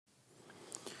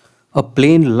A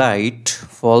plane light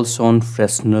falls on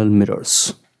Fresnel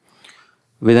mirrors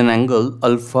with an angle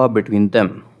alpha between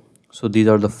them. So these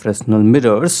are the Fresnel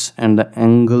mirrors and the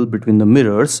angle between the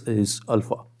mirrors is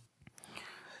alpha.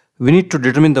 We need to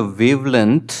determine the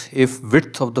wavelength if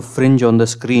width of the fringe on the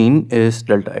screen is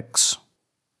delta x.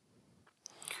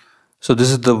 So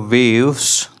this is the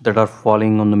waves that are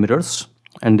falling on the mirrors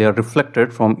and they are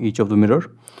reflected from each of the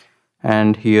mirror.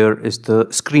 And here is the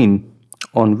screen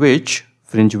on which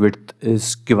fringe width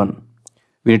is given.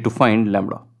 We need to find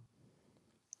lambda.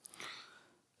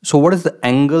 So what is the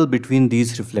angle between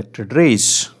these reflected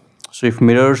rays? So if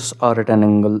mirrors are at an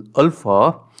angle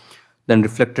alpha, then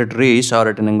reflected rays are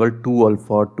at an angle 2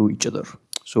 alpha to each other.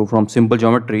 So from simple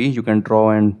geometry, you can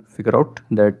draw and figure out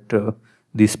that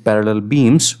these parallel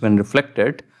beams, when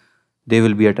reflected, they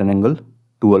will be at an angle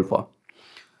 2 alpha.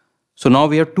 So now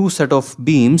we have two set of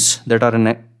beams that are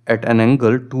at an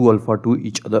angle 2 alpha to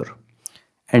each other.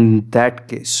 And in that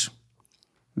case,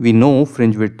 we know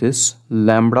fringe width is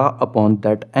lambda upon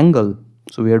that angle.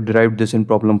 So we have derived this in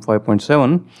problem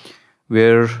 5.7,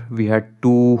 where we had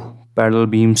two parallel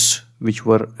beams which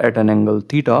were at an angle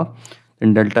theta,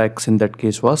 and delta x in that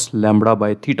case was lambda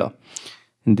by theta.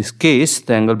 In this case,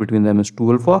 the angle between them is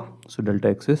 2 alpha, so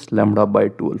delta x is lambda by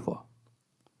 2 alpha,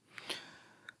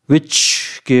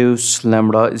 which gives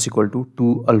lambda is equal to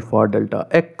 2 alpha delta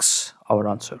x, our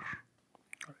answer.